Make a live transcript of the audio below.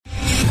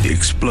the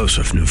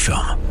explosive new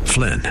film,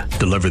 Flynn,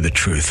 deliver the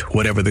truth,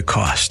 whatever the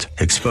cost,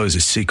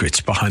 exposes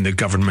secrets behind the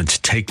government's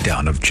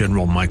takedown of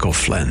General Michael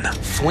Flynn.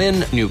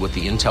 Flynn knew what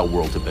the intel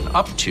world had been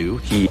up to.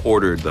 He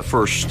ordered the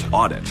first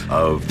audit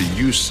of the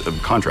use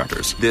of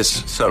contractors.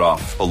 This set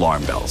off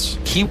alarm bells.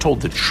 He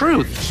told the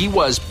truth. He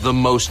was the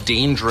most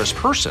dangerous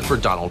person for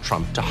Donald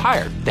Trump to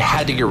hire. They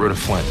had to get rid of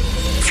Flynn.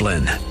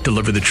 Flynn,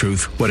 deliver the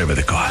truth, whatever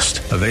the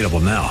cost. Available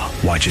now.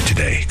 Watch it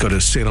today. Go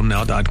to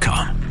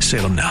salemnow.com.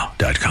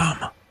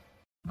 salemnow.com.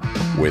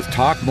 With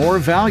talk more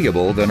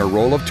valuable than a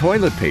roll of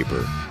toilet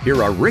paper,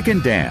 here are Rick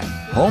and Dan,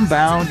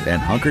 homebound and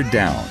hunkered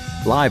down,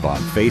 live on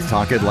Faith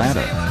Talk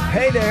Atlanta.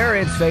 Hey there,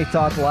 it's Faith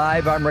Talk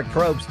Live. I'm Rick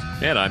Probst.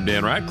 And I'm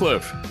Dan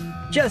Ratcliffe.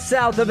 Just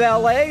south of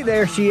L.A.,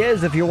 there she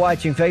is. If you're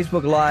watching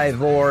Facebook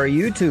Live or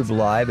YouTube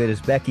Live, it is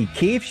Becky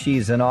Keefe.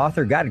 She's an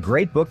author, got a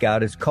great book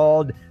out. It's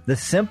called The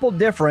Simple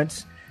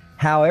Difference,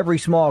 How Every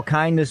Small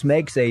Kindness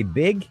Makes a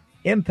Big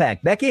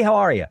Impact. Becky, how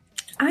are you?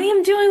 I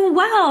am doing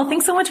well.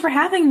 Thanks so much for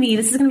having me.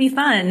 This is going to be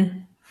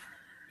fun.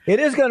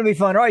 It is going to be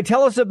fun. All right,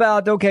 tell us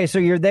about, so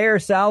you're there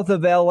south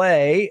of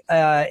L.A.,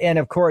 and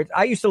of course,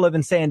 I used to live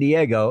in San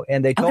Diego,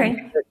 and they told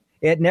me that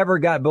it never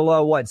got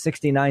below,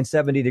 69,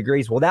 70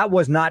 degrees. Well, that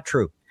was not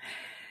true.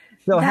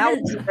 So how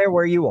is it there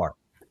where you are?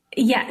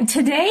 Yeah,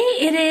 today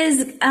it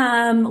is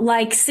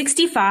like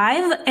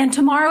 65, and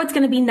tomorrow it's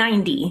going to be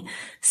 90.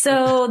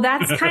 So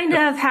that's kind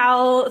of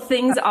how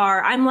things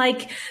are. I'm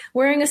like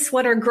wearing a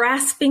sweater,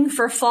 grasping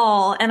for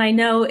fall, and I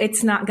know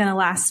it's not going to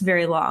last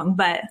very long,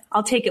 but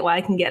I'll take it while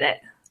I can get it.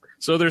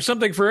 So there's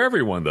something for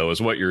everyone, though,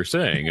 is what you're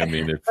saying. I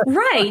mean,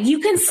 right. You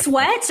can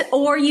sweat,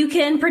 or you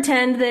can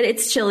pretend that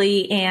it's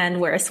chilly and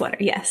wear a sweater.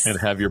 Yes. And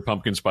have your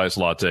pumpkin spice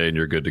latte and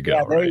you're good to go.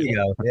 Yeah, there you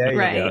go. There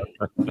you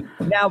go.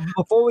 Now,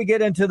 before we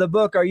get into the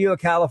book, are you a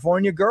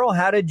California girl?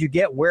 How did you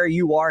get where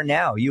you are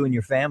now, you and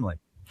your family?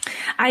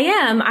 I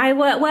am. I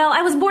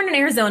was born in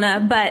Arizona,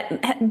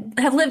 but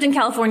have lived in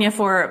California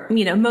for,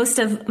 most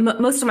of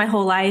my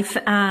whole life.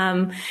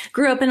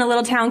 Grew up in a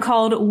little town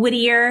called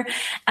Whittier.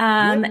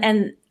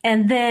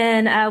 And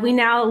then we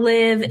now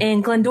live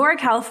in Glendora,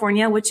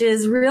 California, which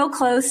is real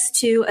close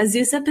to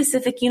Azusa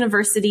Pacific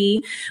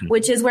University,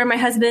 which is where my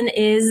husband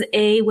is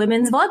a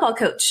women's volleyball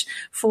coach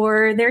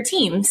for their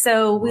team.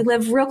 So we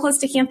live real close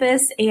to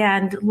campus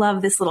and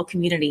love this little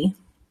community.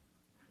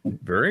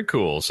 Very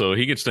cool. So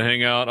he gets to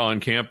hang out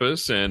on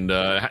campus. And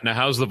now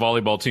how's the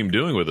volleyball team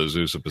doing with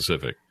Azusa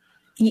Pacific?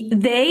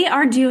 They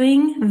are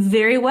doing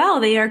very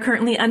well. They are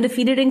currently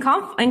undefeated in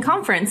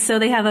conference. So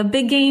they have a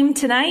big game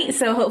tonight.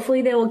 So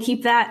hopefully they will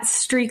keep that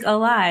streak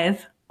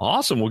alive.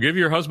 Awesome. We'll give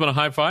your husband a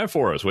high five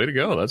for us. Way to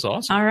go. That's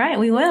awesome. All right.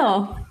 We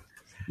will.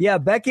 Yeah,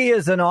 Becky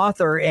is an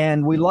author,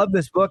 and we love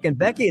this book. And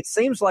Becky, it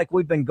seems like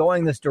we've been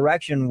going this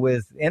direction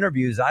with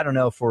interviews, I don't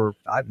know, for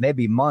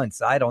maybe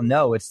months. I don't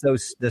know. It's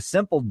the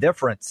simple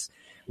difference.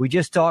 We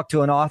just talked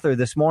to an author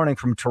this morning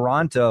from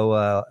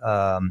Toronto,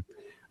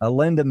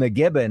 Linda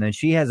McGibbon, and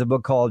she has a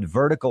book called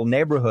Vertical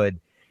Neighborhood.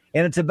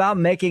 And it's about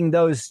making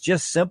those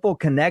just simple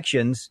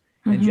connections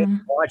and just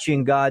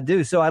watching God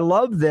do. So I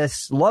love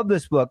this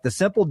book, The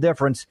Simple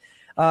Difference.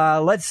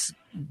 Let's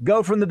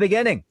go from the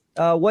beginning.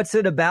 What's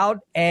it about,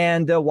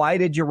 and why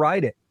did you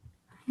write it?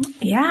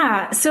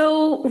 Yeah.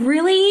 So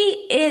really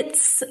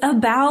it's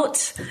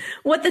about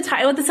what the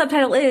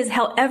subtitle is,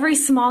 how every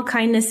small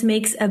kindness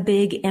makes a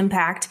big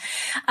impact.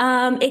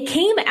 It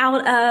came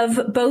out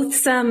of both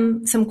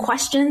some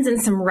questions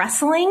and some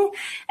wrestling,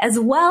 as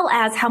well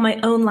as how my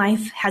own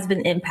life has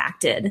been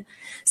impacted.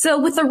 So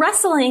with the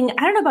wrestling,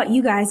 I don't know about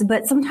you guys,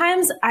 but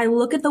sometimes I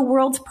look at the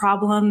world's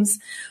problems,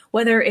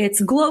 whether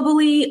it's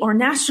globally or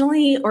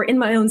nationally or in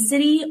my own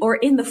city or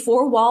in the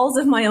four walls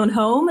of my own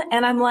home.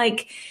 And I'm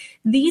like,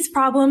 these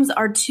problems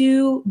are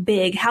too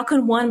big. How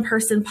can one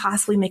person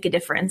possibly make a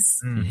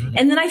difference? Mm-hmm.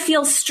 And then I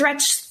feel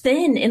stretched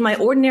thin in my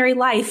ordinary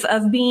life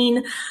of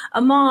being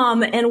a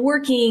mom and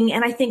working.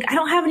 And I think I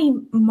don't have any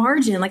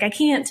margin. Like I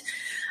can't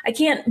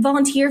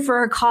volunteer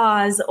for a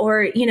cause,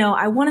 or,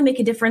 I want to make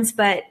a difference,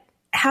 but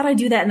how do I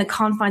do that in the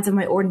confines of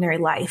my ordinary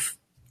life?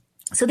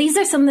 So these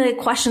are some of the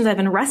questions I've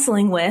been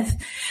wrestling with.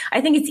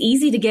 I think it's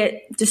easy to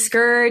get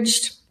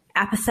discouraged,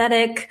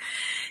 apathetic,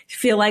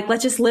 feel like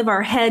let's just live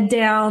our head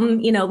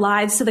down,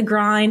 lives to the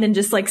grind and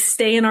just like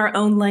stay in our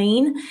own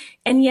lane.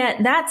 And yet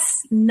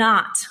that's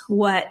not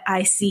what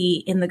I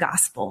see in the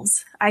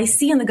Gospels. I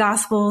see in the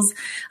Gospels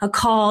a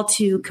call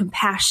to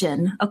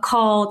compassion, a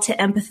call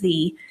to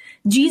empathy.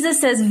 Jesus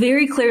says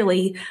very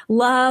clearly,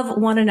 love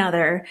one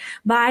another.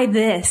 By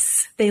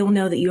this, they will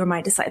know that you are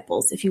my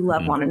disciples if you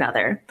love one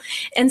another.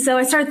 And so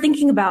I started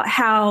thinking about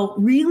how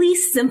really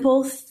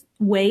simple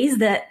ways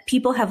that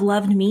people have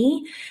loved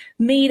me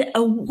made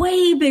a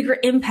way bigger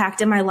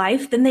impact in my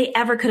life than they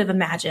ever could have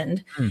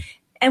imagined.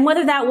 And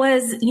whether that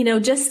was,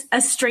 just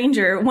a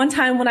stranger. One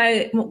time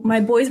when my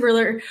boys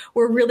were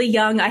really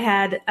young, I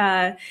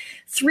had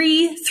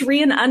three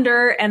and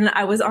under, and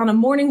I was on a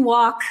morning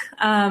walk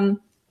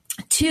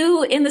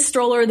two in the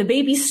stroller, the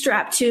baby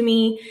strapped to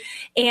me.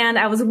 And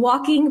I was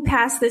walking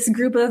past this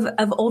group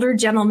of older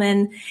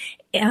gentlemen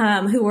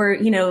who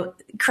were,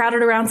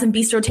 crowded around some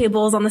bistro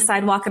tables on the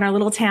sidewalk in our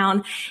little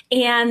town.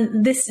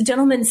 And this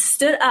gentleman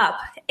stood up,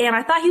 and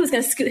I thought he was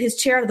going to scoot his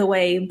chair out of the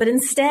way, but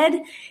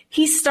instead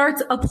he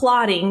starts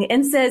applauding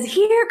and says,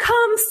 "Here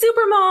comes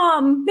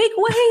Supermom, make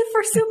way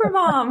for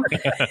Supermom."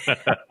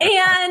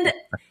 And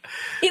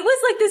it was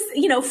like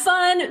this,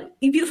 fun,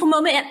 beautiful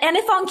moment. And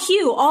if on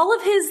cue, all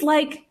of his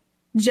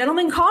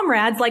gentleman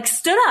comrades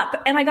stood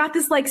up, and I got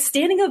this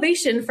standing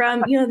ovation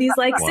from, these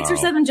Wow. 6 or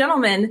 7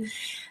 gentlemen.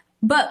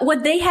 But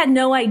what they had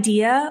no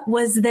idea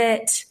was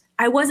that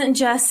I wasn't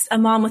just a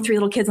mom with 3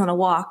 little kids on a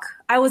walk.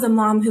 I was a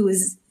mom who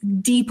was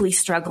deeply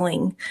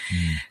struggling.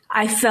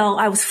 I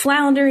felt I was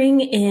floundering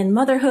in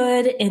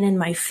motherhood and in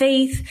my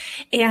faith.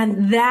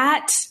 And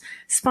that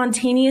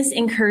spontaneous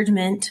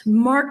encouragement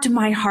marked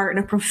my heart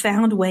in a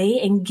profound way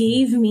and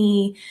gave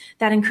me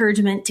that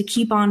encouragement to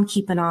keep on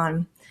keeping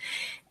on.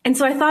 And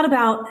so I thought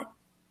about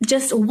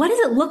just what does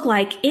it look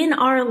like in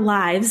our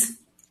lives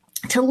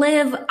to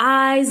live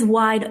eyes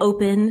wide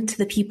open to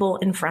the people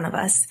in front of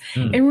us.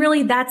 And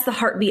really, that's the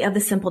heartbeat of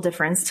the Simple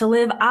Difference, to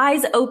live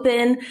eyes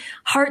open,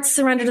 hearts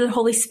surrendered to the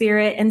Holy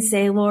Spirit, and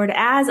say, "Lord,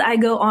 as I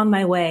go on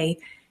my way,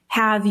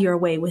 have your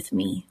way with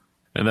me."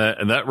 And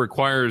that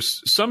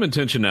requires some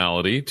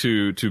intentionality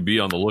to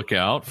be on the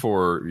lookout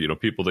for,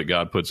 people that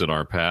God puts in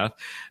our path.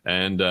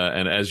 And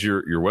as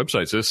your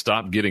website says,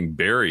 stop getting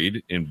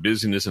buried in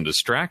busyness and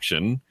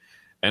distraction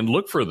and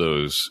look for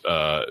those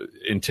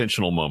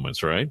intentional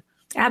moments, right?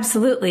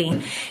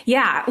 Absolutely.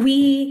 Yeah.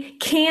 We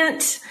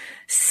can't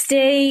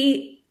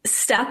stay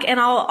stuck. And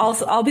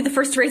I'll be the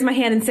first to raise my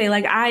hand and say,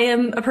 I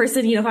am a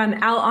person, if I'm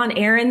out on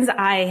errands,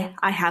 I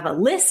have a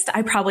list.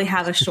 I probably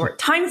have a short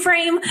time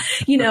frame.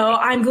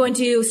 I'm going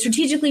to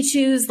strategically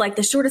choose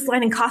the shortest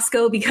line in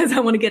Costco because I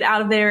want to get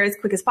out of there as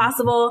quick as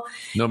possible.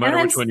 No matter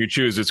which one you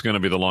choose, it's going to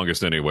be the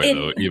longest anyway,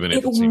 though, even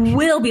if it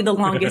will be the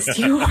longest.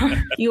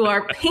 You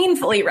are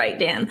painfully right,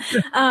 Dan.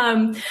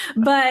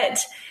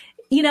 But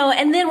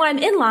and then when I'm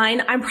in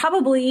line, I'm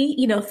probably,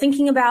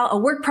 thinking about a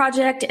work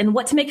project and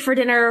what to make for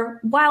dinner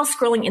while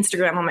scrolling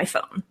Instagram on my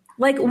phone.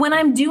 When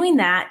I'm doing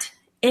that,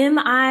 am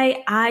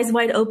I eyes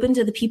wide open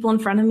to the people in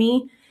front of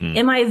me?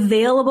 Am I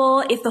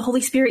available if the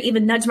Holy Spirit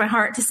even nudged my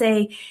heart to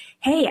say,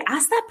 "Hey,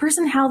 ask that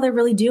person how they're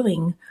really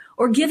doing,"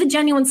 or give a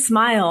genuine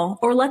smile,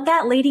 or let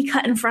that lady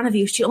cut in front of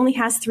you. She only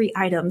has 3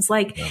 items.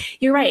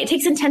 You're right. It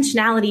takes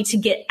intentionality to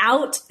get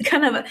out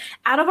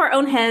of our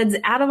own heads,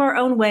 out of our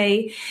own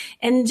way,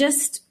 and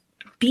just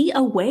be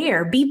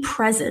aware, be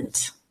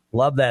present.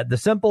 Love that. The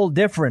Simple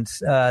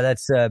Difference.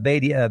 That's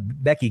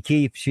Becky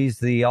Keefe. She's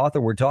the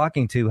author we're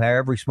talking to, How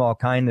Every Small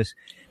Kindness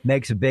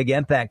Makes a Big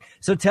Impact.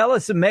 So tell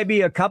us maybe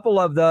a couple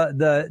of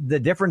the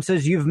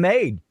differences you've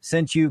made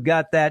since you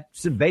got that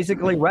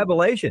basically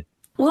revelation.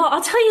 Well,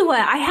 I'll tell you what,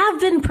 I have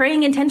been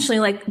praying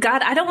intentionally,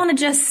 God, I don't want to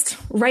just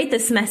write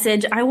this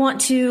message. I want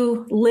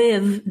to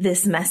live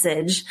this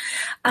message.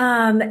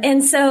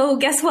 And so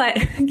guess what?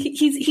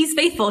 He's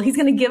faithful. He's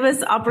going to give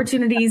us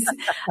opportunities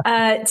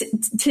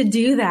to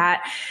do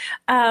that.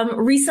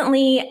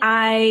 Recently,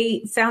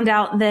 I found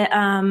out that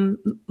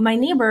my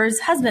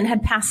neighbor's husband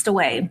had passed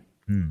away.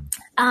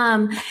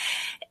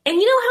 And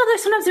you know how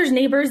sometimes there's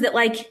neighbors that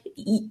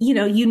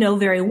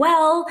very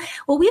well.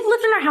 Well, we've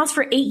lived in our house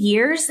for 8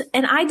 years,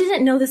 and I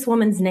didn't know this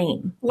woman's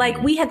name.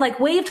 We had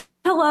waved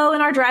hello in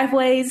our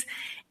driveways,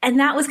 and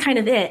that was kind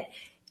of it.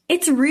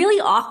 It's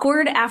really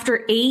awkward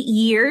after 8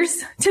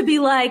 years to be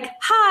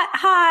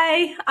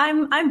hi,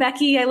 I'm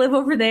Becky. I live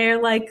over there.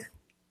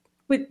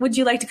 Would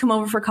you like to come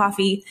over for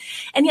coffee?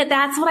 And yet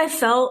that's what I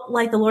felt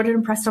like the Lord had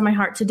impressed on my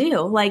heart to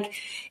do.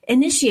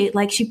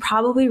 Initiate, she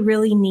probably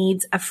really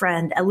needs a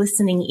friend, a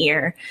listening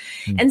ear.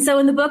 And so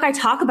in the book, I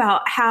talk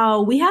about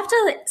how we have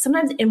to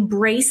sometimes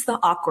embrace the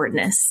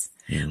awkwardness.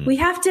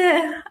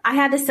 I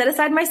had to set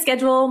aside my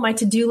schedule, my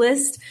to-do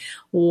list,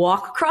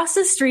 walk across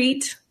the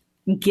street,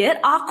 get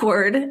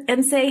awkward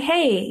and say,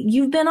 "Hey,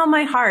 you've been on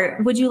my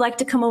heart. Would you like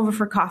to come over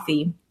for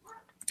coffee?"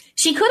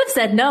 She could have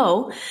said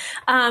no.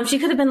 She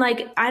could have been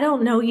 "I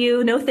don't know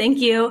you. No, thank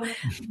you."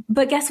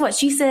 But guess what?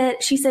 She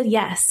said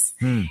yes.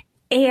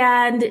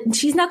 And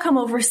she's now come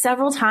over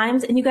several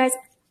times. And you guys,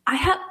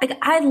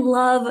 I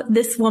love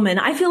this woman.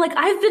 I feel like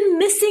I've been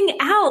missing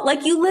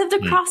out. You lived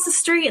across the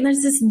street and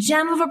there's this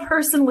gem of a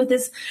person with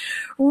this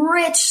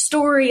rich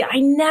story I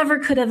never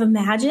could have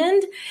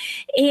imagined.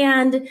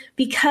 And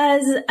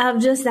because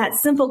of just that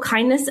simple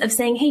kindness of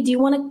saying, "Hey, do you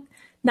want to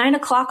 9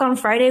 o'clock on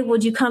Friday,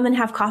 would you come and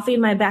have coffee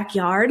in my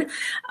backyard?"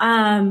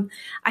 I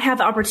have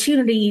the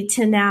opportunity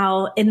to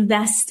now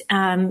invest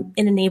in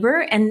a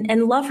neighbor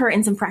and love her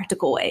in some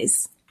practical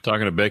ways.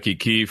 Talking to Becky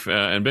Keefe.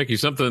 And Becky,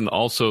 something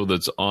also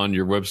that's on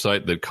your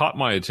website that caught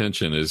my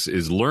attention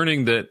is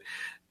learning that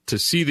to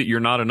see that you're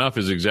not enough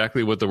is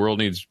exactly what the world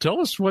needs. Tell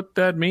us what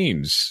that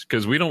means,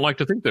 because we don't like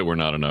to think that we're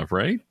not enough,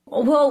 right?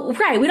 Well,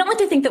 right. We don't like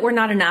to think that we're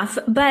not enough,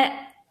 but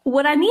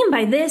what I mean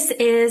by this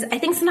is I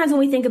think sometimes when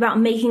we think about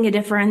making a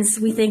difference,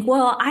 we think,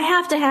 well, I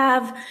have to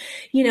have,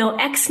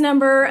 X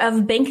number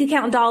of bank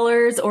account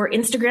dollars or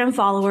Instagram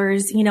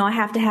followers. I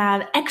have to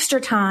have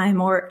extra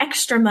time or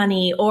extra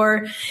money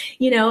or,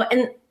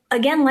 and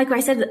again, like I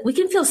said, we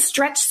can feel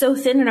stretched so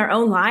thin in our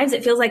own lives.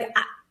 It feels like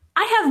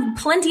I have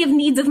plenty of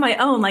needs of my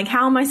own. Like,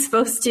 how am I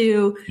supposed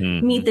to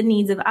meet the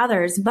needs of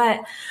others?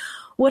 But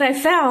what I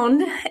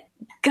found,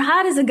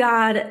 God is a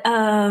God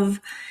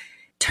of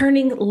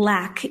turning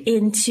lack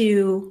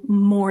into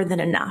more than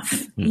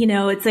enough.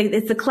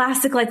 It's the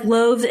classic like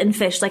loaves and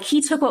fish. Like,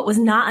 he took what was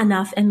not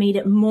enough and made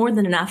it more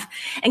than enough.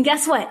 And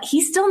guess what?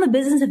 He's still in the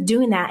business of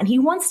doing that. And he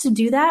wants to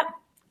do that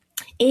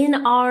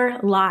in our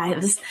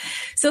lives.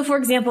 So for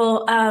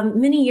example,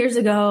 many years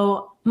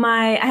ago, one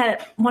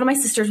of my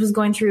sisters was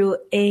going through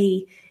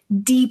a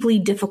deeply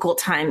difficult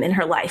time in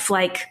her life,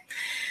 like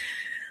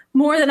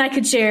more than I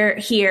could share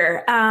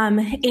here.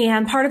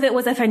 And part of it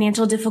was a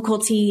financial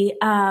difficulty.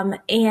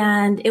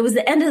 And it was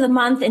the end of the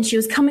month and she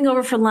was coming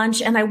over for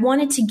lunch and I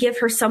wanted to give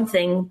her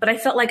something, but I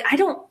felt like I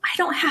don't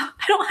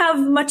have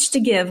much to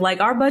give.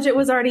 Like, our budget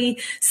was already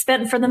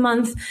spent for the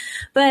month,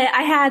 but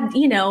I had,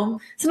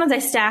 sometimes I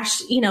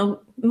stash,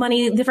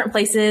 money different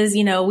places.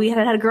 We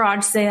had a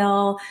garage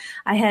sale.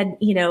 I had,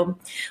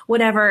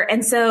 whatever.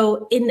 And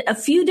so in a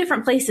few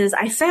different places,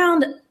 I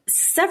found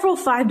several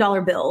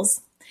 $5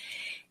 bills.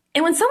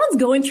 And when someone's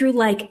going through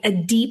like a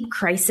deep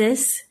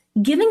crisis,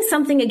 giving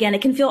something, again,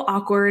 it can feel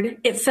awkward.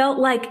 It felt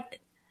like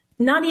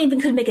not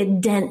even could make a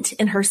dent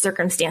in her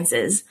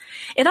circumstances.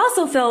 It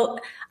also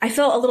I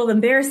felt a little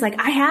embarrassed. Like,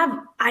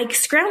 I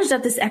scrounged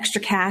up this extra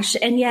cash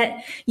and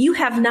yet you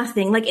have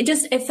nothing. Like,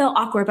 it felt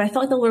awkward, but I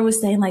felt like the Lord was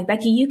saying, like,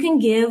 Becky, you can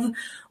give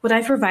what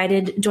I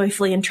provided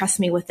joyfully and trust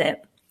me with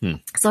it.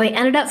 So I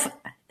ended up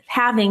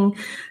having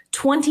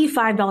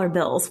 $25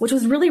 bills, which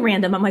was really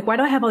random. I'm like, why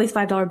do I have all these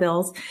 $5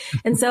 bills?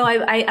 And so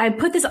I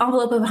put this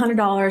envelope of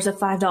 $100 of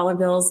 $5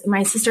 bills in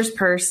my sister's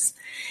purse.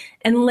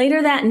 And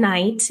later that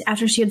night,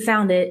 after she had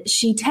found it,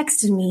 she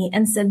texted me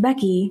and said,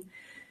 Becky,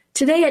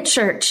 today at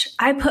church,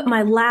 I put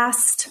my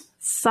last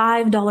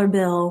 $5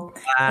 bill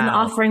in the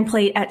offering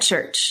plate at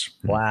church.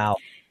 Wow.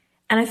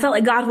 And I felt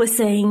like God was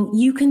saying,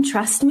 you can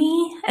trust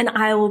me and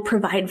I will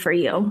provide for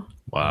you.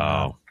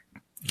 Wow.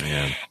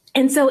 Man.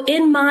 And so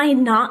in my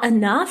not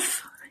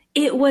enough,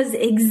 it was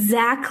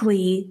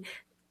exactly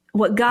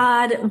what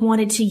God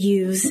wanted to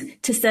use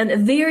to send a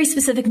very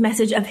specific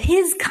message of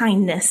his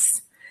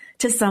kindness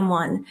to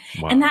someone.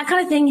 Wow. And that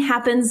kind of thing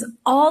happens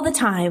all the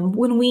time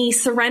when we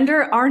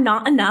surrender our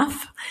not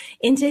enough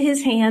into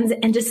his hands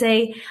and just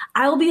say,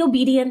 I will be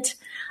obedient.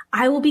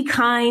 I will be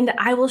kind.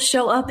 I will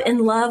show up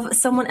and love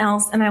someone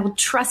else. And I will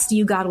trust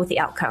you, God, with the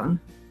outcome.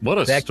 What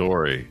a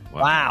story.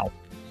 Wow.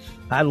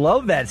 I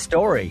love that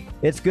story.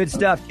 It's good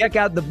stuff. Check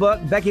out the book.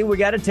 Becky, we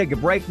got to take a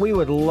break. We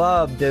would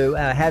love to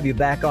have you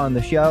back on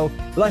the show.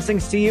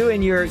 Blessings to you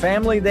and your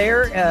family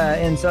there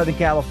in Southern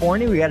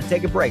California. We got to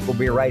take a break. We'll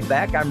be right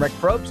back. I'm Rick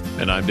Probst.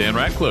 And I'm Dan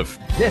Ratcliffe.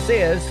 This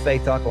is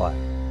Faith Talk Live.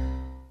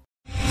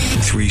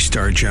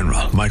 3-star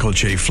General Michael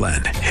J.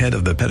 Flynn, head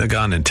of the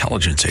Pentagon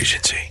Intelligence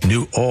Agency,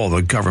 knew all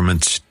the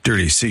government's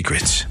dirty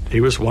secrets. He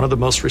was one of the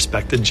most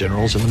respected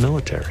generals in the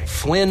military.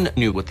 Flynn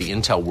knew what the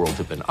intel world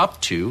had been up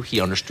to.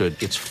 He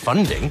understood its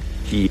funding.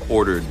 He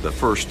ordered the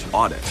first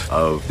audit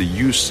of the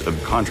use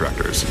of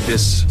contractors.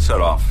 This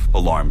set off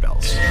alarm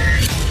bells.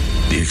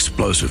 The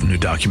explosive new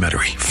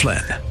documentary,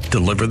 Flynn,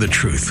 Deliver the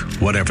Truth,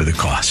 Whatever the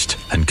Cost,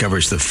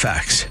 uncovers the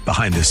facts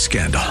behind this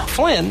scandal.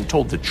 Flynn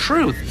told the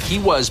truth. He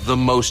was the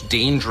most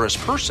dangerous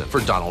person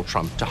for Donald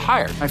Trump to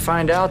hire. I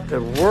find out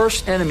the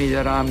worst enemy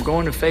that I'm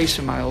going to face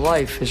in my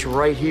life is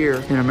right here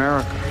in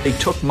America. They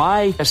took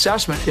my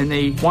assessment and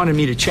they wanted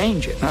me to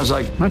change it. And I was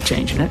like, I'm not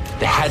changing it.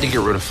 They had to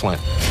get rid of Flynn.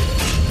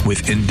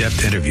 With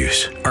in-depth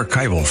interviews,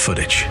 archival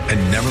footage,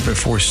 and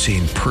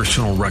never-before-seen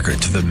personal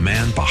records of the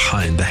man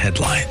behind the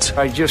headlines.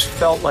 I just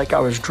felt like I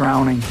was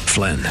drowning.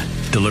 Flynn,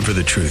 Deliver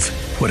the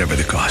Truth, Whatever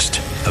the Cost.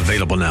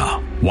 Available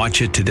now.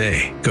 Watch it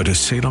today. Go to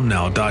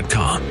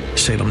salemnow.com.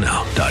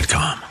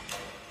 salemnow.com.